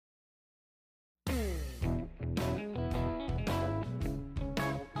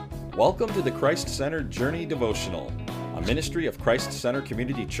Welcome to the Christ-Centered Journey Devotional, a ministry of Christ-Centered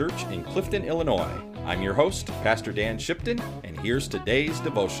Community Church in Clifton, Illinois. I'm your host, Pastor Dan Shipton, and here's today's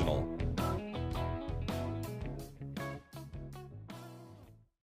devotional.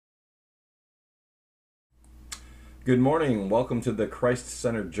 Good morning. Welcome to the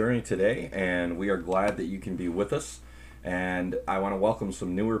Christ-Centered Journey today, and we are glad that you can be with us. And I want to welcome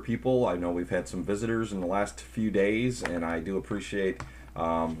some newer people. I know we've had some visitors in the last few days, and I do appreciate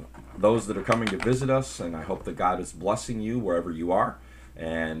those that are coming to visit us, and I hope that God is blessing you wherever you are,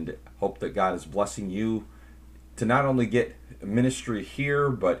 and hope that God is blessing you to not only get ministry here,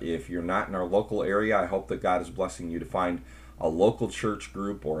 but if you're not in our local area, I hope that God is blessing you to find a local church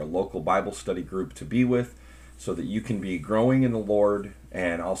group or a local Bible study group to be with, so that you can be growing in the Lord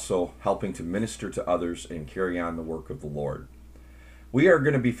and also helping to minister to others and carry on the work of the Lord. We are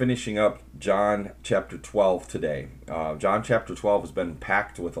going to be finishing up John chapter 12 today. John chapter 12 has been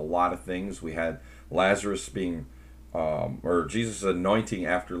packed with a lot of things. We had Lazarus being, or Jesus' anointing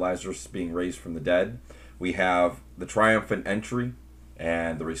after Lazarus being raised from the dead. We have the triumphant entry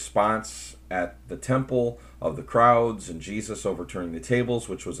and the response at the temple of the crowds and Jesus overturning the tables,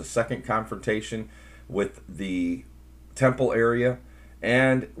 which was a second confrontation with the temple area.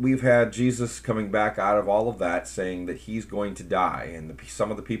 And we've had Jesus coming back out of all of that saying that he's going to die. And some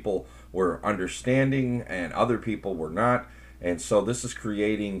of the people were understanding and other people were not. And so this is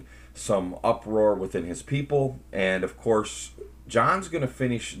creating some uproar within his people. And of course, John's going to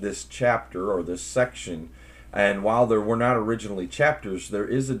finish this chapter or this section. And while there were not originally chapters, there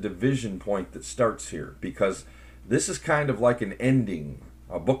is a division point that starts here, because this is kind of like an ending,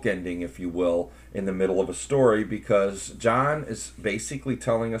 a book ending, if you will, in the middle of a story, because John is basically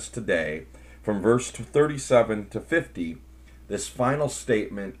telling us today, from verse 37 to 50, this final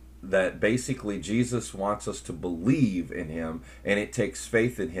statement that basically Jesus wants us to believe in him, and it takes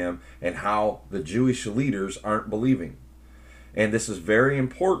faith in him, and how the Jewish leaders aren't believing. And this is very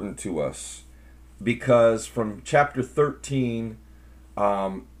important to us, because from chapter 13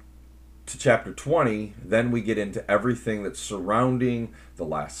 to chapter 20, then we get into everything that's surrounding the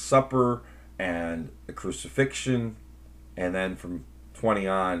Last Supper and the crucifixion, and then from 20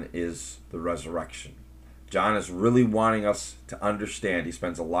 on is the resurrection. John is really wanting us to understand. He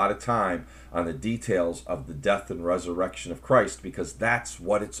spends a lot of time on the details of the death and resurrection of Christ, because that's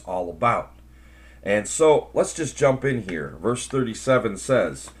what it's all about. And so let's just jump in here. Verse 37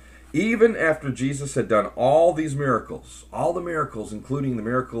 says, even after Jesus had done all these miracles, all the miracles, including the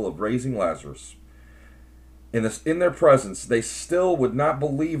miracle of raising Lazarus, in their presence, they still would not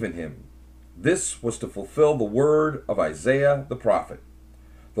believe in him. This was to fulfill the word of Isaiah the prophet.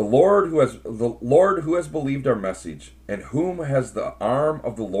 The Lord who has believed our message, and whom has the arm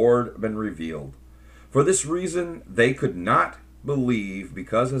of the Lord been revealed. For this reason they could not believe,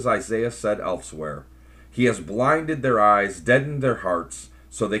 because as Isaiah said elsewhere, he has blinded their eyes, deadened their hearts,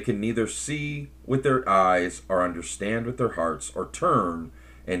 so they can neither see with their eyes or understand with their hearts or turn,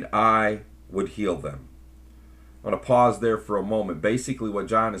 and I would heal them. I'm going to pause there for a moment. Basically what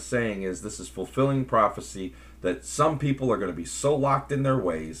John is saying is this is fulfilling prophecy that some people are going to be so locked in their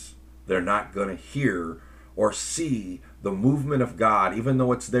ways, they're not going to hear or see the movement of God, even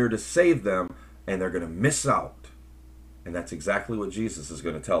though it's there to save them, and they're going to miss out. And that's exactly what Jesus is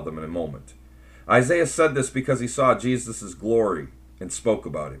going to tell them in a moment. Isaiah said this because he saw Jesus' glory and spoke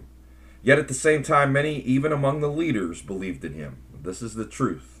about him. Yet at the same time, many, even among the leaders, believed in him. This is the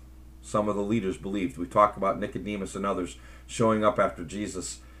truth. Some of the leaders believed. We talk about Nicodemus and others showing up after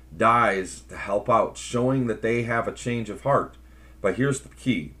Jesus dies to help out, showing that they have a change of heart. But here's the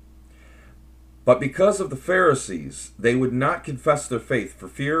key. But because of the Pharisees, they would not confess their faith for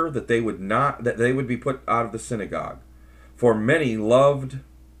fear that they would be put out of the synagogue. For many loved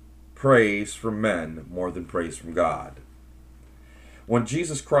praise from men more than praise from God. When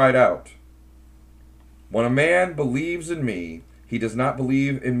Jesus cried out, when a man believes in me, he does not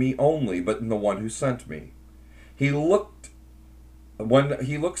believe in me only, but in the one who sent me. When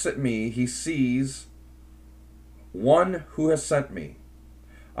he looks at me, he sees one who has sent me.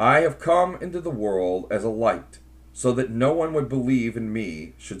 I have come into the world as a light, so that no one would believe in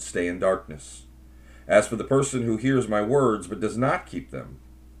me should stay in darkness. As for the person who hears my words but does not keep them,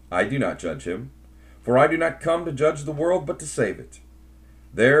 I do not judge him, for I do not come to judge the world but to save it.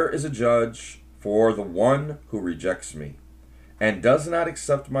 There is a judge for the one who rejects me and does not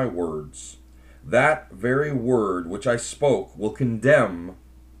accept my words. That very word which I spoke will condemn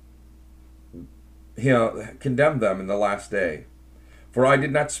them in the last day. For I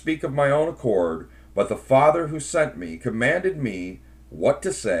did not speak of my own accord, but the Father who sent me commanded me what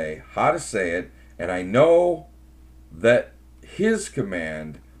to say, how to say it, and I know that his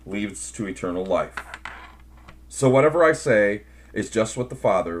command leads to eternal life. So whatever I say is just what the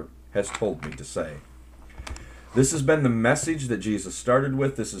Father has told me to say. This has been the message that Jesus started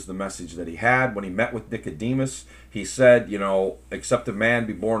with. This is the message that he had when he met with Nicodemus. He said, except a man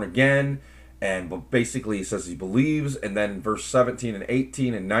be born again. And basically he says he believes. And then in verse 17 and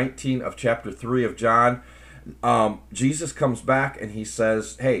 18 and 19 of chapter 3 of John, Jesus comes back and he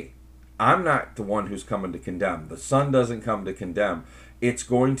says, hey, I'm not the one who's coming to condemn. The Son doesn't come to condemn. It's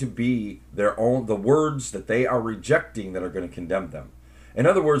going to be the words that they are rejecting that are going to condemn them. In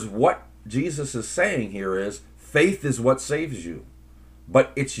other words, what Jesus is saying here is, faith is what saves you.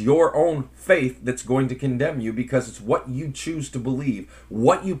 But it's your own faith that's going to condemn you, because it's what you choose to believe,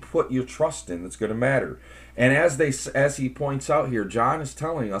 what you put your trust in, that's going to matter. And as he points out here, John is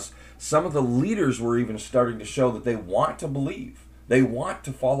telling us some of the leaders were even starting to show that they want to believe. They want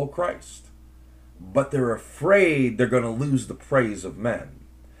to follow Christ. But they're afraid they're going to lose the praise of men.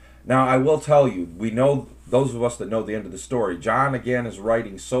 Now, I will tell you, we know, those of us that know the end of the story, John, again, is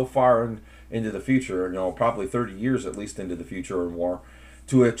writing so far into the future, probably 30 years at least into the future or more,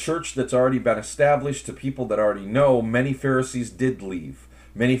 to a church that's already been established, to people that already know. Many Pharisees did leave.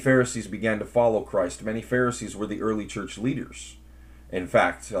 Many Pharisees began to follow Christ. Many Pharisees were the early church leaders. In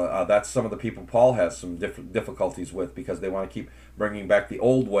fact, that's some of the people Paul has some difficulties with, because they want to keep bringing back the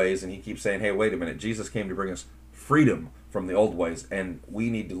old ways, and he keeps saying, hey, wait a minute, Jesus came to bring us freedom from the old ways, and we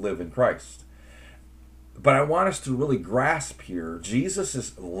need to live in Christ. But I want us to really grasp here, Jesus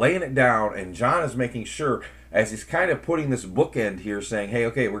is laying it down, and John is making sure, as he's kind of putting this bookend here, saying, hey,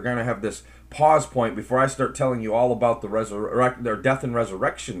 okay, we're going to have this pause point before I start telling you all about the death and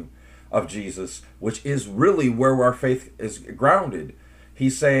resurrection of Jesus, which is really where our faith is grounded.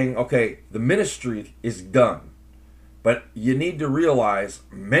 He's saying, okay, the ministry is done. But you need to realize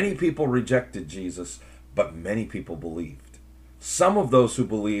many people rejected Jesus, but many people believed. Some of those who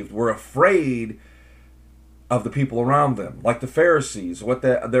believed were afraid of the people around them, like the Pharisees, what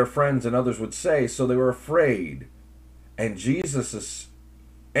their friends and others would say, so they were afraid. And Jesus is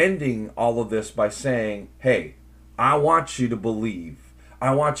ending all of this by saying, hey, I want you to believe.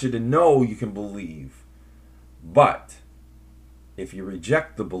 I want you to know you can believe. But if you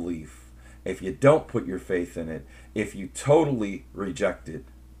reject the belief, if you don't put your faith in it, if you totally reject it,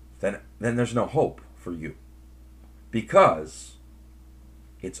 then there's no hope for you. Because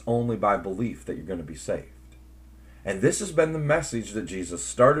it's only by belief that you're going to be saved. And this has been the message that Jesus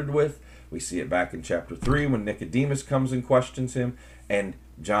started with. We see it back in chapter 3 when Nicodemus comes and questions him. And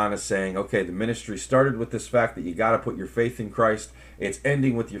John is saying, okay, the ministry started with this fact that you got to put your faith in Christ. It's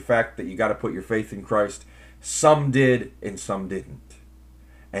ending with your fact that you got to put your faith in Christ. Some did and some didn't.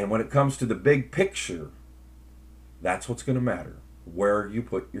 And when it comes to the big picture, that's what's going to matter. Where you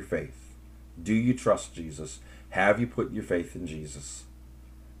put your faith. Do you trust Jesus? Have you put your faith in Jesus?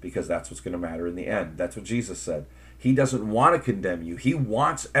 Because that's what's going to matter in the end. That's what Jesus said. He doesn't want to condemn you. He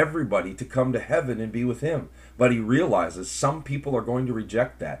wants everybody to come to heaven and be with him. But he realizes some people are going to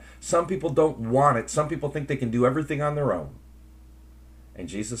reject that. Some people don't want it. Some people think they can do everything on their own. And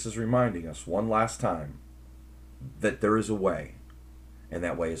Jesus is reminding us one last time that there is a way, and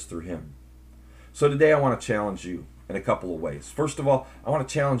that way is through him. So today I want to challenge you in a couple of ways. First of all, I want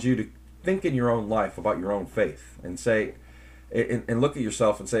to challenge you to think in your own life about your own faith and say, and look at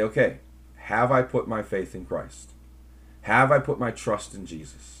yourself and say, okay, have I put my faith in Christ? Have I put my trust in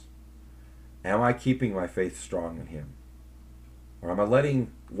Jesus? Am I keeping my faith strong in him? Or am I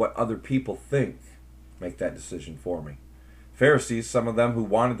letting what other people think make that decision for me? Pharisees, some of them who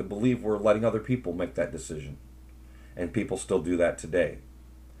wanted to believe, were letting other people make that decision. And people still do that today.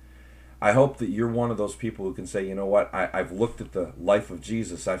 I hope that you're one of those people who can say, you know what, I've looked at the life of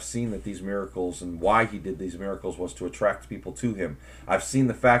Jesus. I've seen that these miracles and why he did these miracles was to attract people to him. I've seen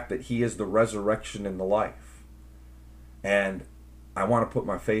the fact that he is the resurrection and the life. And I want to put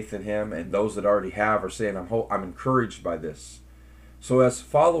my faith in him, and those that already have are saying, I'm encouraged by this. So as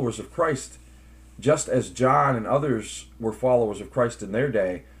followers of Christ, just as John and others were followers of Christ in their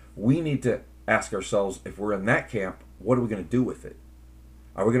day, we need to ask ourselves, if we're in that camp, what are we going to do with it?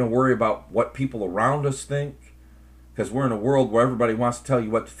 Are we going to worry about what people around us think? Because we're in a world where everybody wants to tell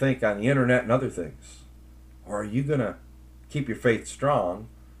you what to think on the internet and other things. Or are you going to keep your faith strong,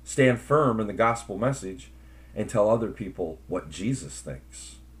 stand firm in the gospel message, and tell other people what Jesus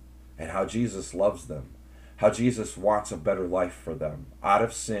thinks and how Jesus loves them, how Jesus wants a better life for them, out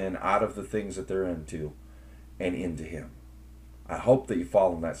of sin, out of the things that they're into, and into him? I hope that you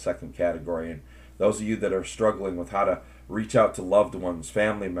fall in that second category. And those of you that are struggling with how to reach out to loved ones,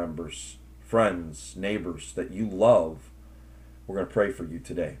 family members, friends, neighbors that you love, we're going to pray for you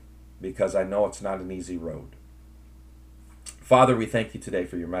today, because I know it's not an easy road. Father, we thank you today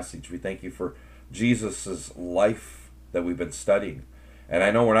for your message. We thank you for Jesus' life that we've been studying. And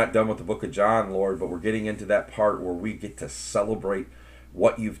I know we're not done with the book of John, Lord, but we're getting into that part where we get to celebrate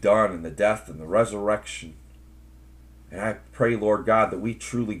what you've done and the death and the resurrection. And I pray, Lord God, that we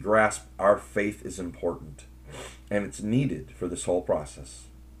truly grasp our faith is important and it's needed for this whole process.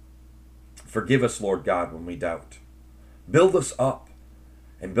 Forgive us, Lord God, when we doubt. Build us up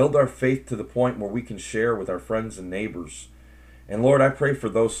and build our faith to the point where we can share with our friends and neighbors. And Lord, I pray for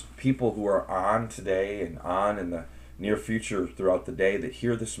those people who are on today and on in the near future throughout the day that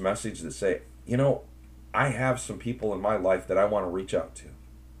hear this message that say, I have some people in my life that I want to reach out to.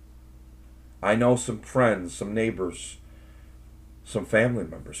 I know some friends, some neighbors, some family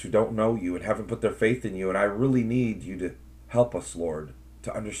members who don't know you and haven't put their faith in you, and I really need you to help us, Lord,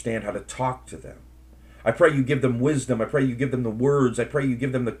 to understand how to talk to them. I pray you give them wisdom. I pray you give them the words. I pray you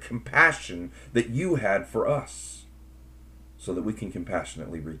give them the compassion that you had for us so that we can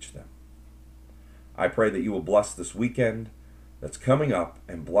compassionately reach them. I pray that you will bless this weekend that's coming up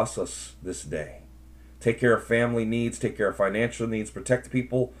and bless us this day. Take care of family needs, take care of financial needs, protect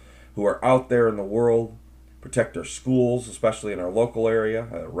people who are out there in the world, protect our schools, especially in our local area,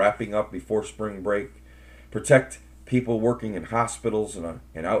 wrapping up before spring break, protect people working in hospitals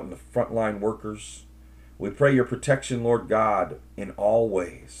and out in the frontline workers. We pray your protection, Lord God, in all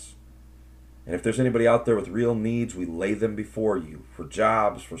ways. And if there's anybody out there with real needs, we lay them before you for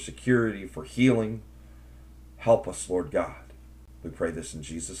jobs, for security, for healing. Help us, Lord God. We pray this in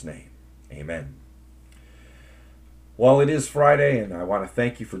Jesus' name. Amen. Well, it is Friday, and I want to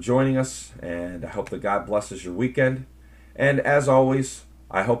thank you for joining us, and I hope that God blesses your weekend. And as always,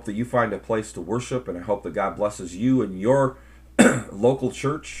 I hope that you find a place to worship, and I hope that God blesses you and your local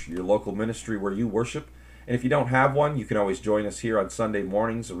church, your local ministry where you worship. And if you don't have one, you can always join us here on Sunday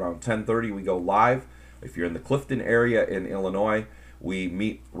mornings around 10:30. We go live. If you're in the Clifton area in Illinois, we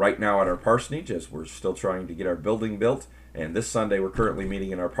meet right now at our parsonage as we're still trying to get our building built. And this Sunday, we're currently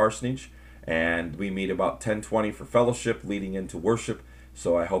meeting in our parsonage. And we meet about 10:20 for fellowship leading into worship.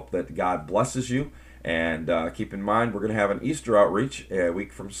 So I hope that God blesses you. And keep in mind, we're going to have an Easter outreach a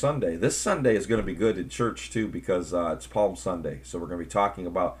week from Sunday. This Sunday is going to be good in church, too, because it's Palm Sunday. So we're going to be talking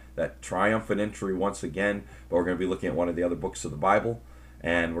about that triumphant entry once again. But we're going to be looking at one of the other books of the Bible.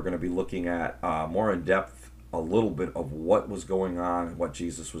 And we're going to be looking at more in depth a little bit of what was going on and what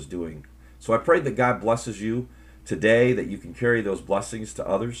Jesus was doing. So I pray that God blesses you today, that you can carry those blessings to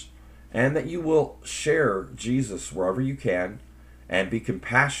others, and that you will share Jesus wherever you can, and be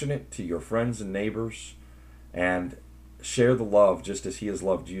compassionate to your friends and neighbors, and share the love just as he has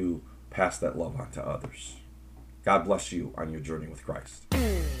loved you. Pass that love on to others. God bless you on your journey with Christ.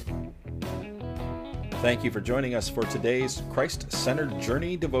 Thank you for joining us for today's Christ-Centered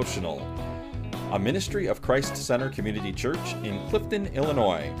Journey Devotional, a ministry of Christ Center Community Church in Clifton,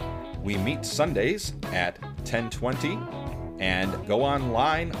 Illinois. We meet Sundays at 10:20 and go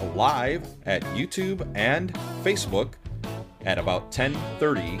online live at YouTube and Facebook at about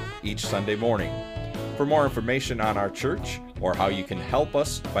 10:30 each Sunday morning. For more information on our church or how you can help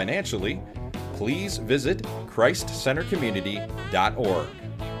us financially, please visit ChristCenterCommunity.org.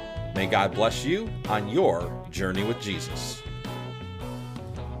 May God bless you on your journey with Jesus.